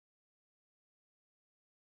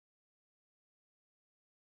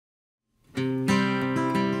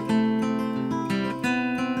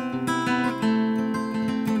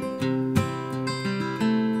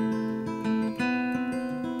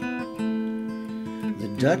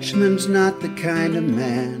Dutchman's not the kind of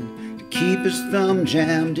man to keep his thumb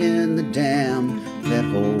jammed in the dam that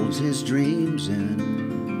holds his dreams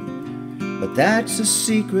in. But that's a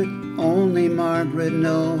secret only Margaret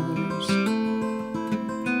knows.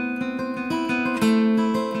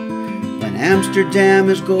 When Amsterdam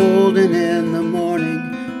is golden in the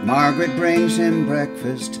morning, Margaret brings him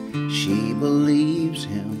breakfast, she believes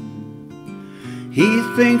him. He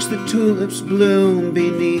thinks the tulips bloom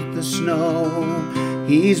beneath the snow.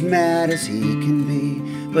 He's mad as he can be,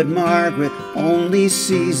 but Margaret only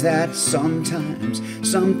sees that sometimes.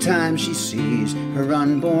 Sometimes she sees her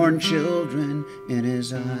unborn children in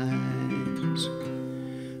his eyes.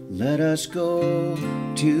 Let us go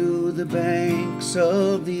to the banks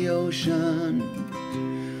of the ocean,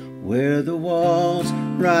 where the walls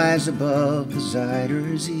rise above the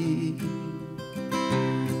Zuider Zee.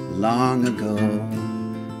 Long ago,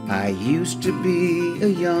 I used to be a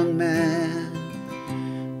young man.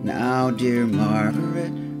 Now dear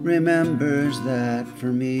Margaret remembers that for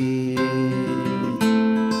me.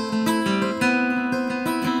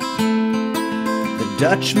 The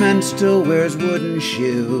Dutchman still wears wooden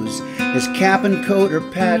shoes. His cap and coat are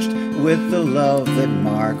patched with the love that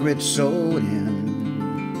Margaret sewed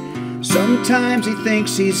in. Sometimes he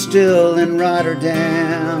thinks he's still in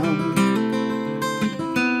Rotterdam.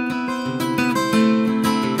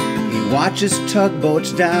 Watches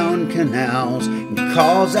tugboats down canals and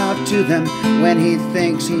calls out to them when he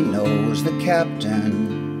thinks he knows the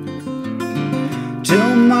captain.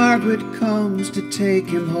 Till Margaret comes to take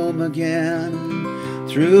him home again,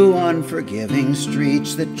 through unforgiving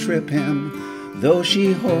streets that trip him, though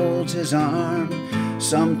she holds his arm.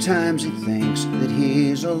 Sometimes he thinks that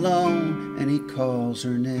he's alone and he calls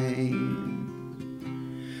her name.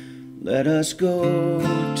 Let us go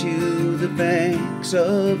to the banks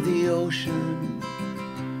of the ocean,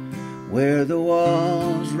 where the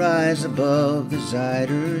walls rise above the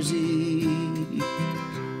Zuider Zee.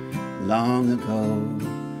 Long ago,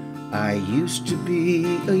 I used to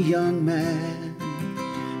be a young man,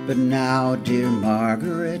 but now dear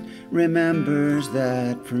Margaret remembers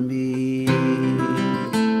that for me.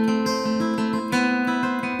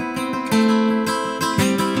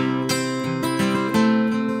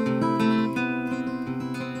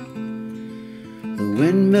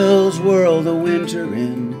 Windmills whirl the winter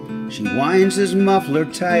in. She winds his muffler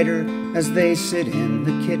tighter as they sit in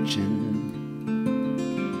the kitchen.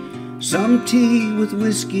 Some tea with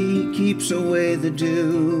whiskey keeps away the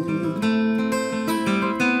dew.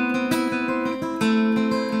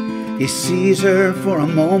 He sees her for a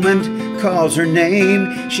moment, calls her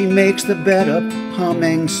name. She makes the bed up,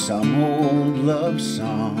 humming some old love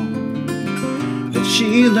song that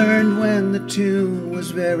she learned when the tune was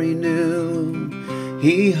very new.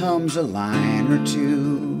 He hums a line or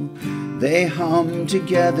two. They hum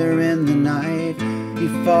together in the night. He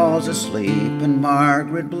falls asleep and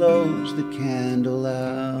Margaret blows the candle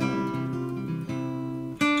out.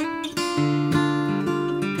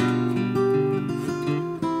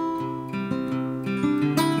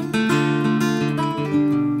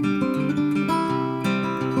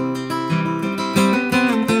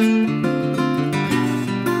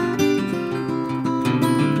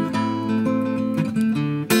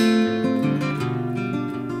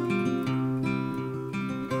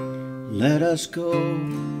 Let us go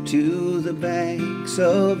to the banks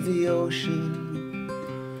of the ocean,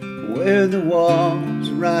 where the walls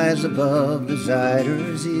rise above the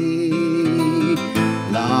Zuider Zee.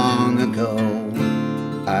 Long ago,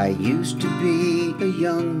 I used to be a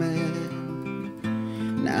young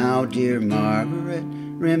man. Now dear Margaret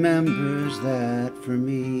remembers that for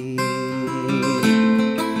me.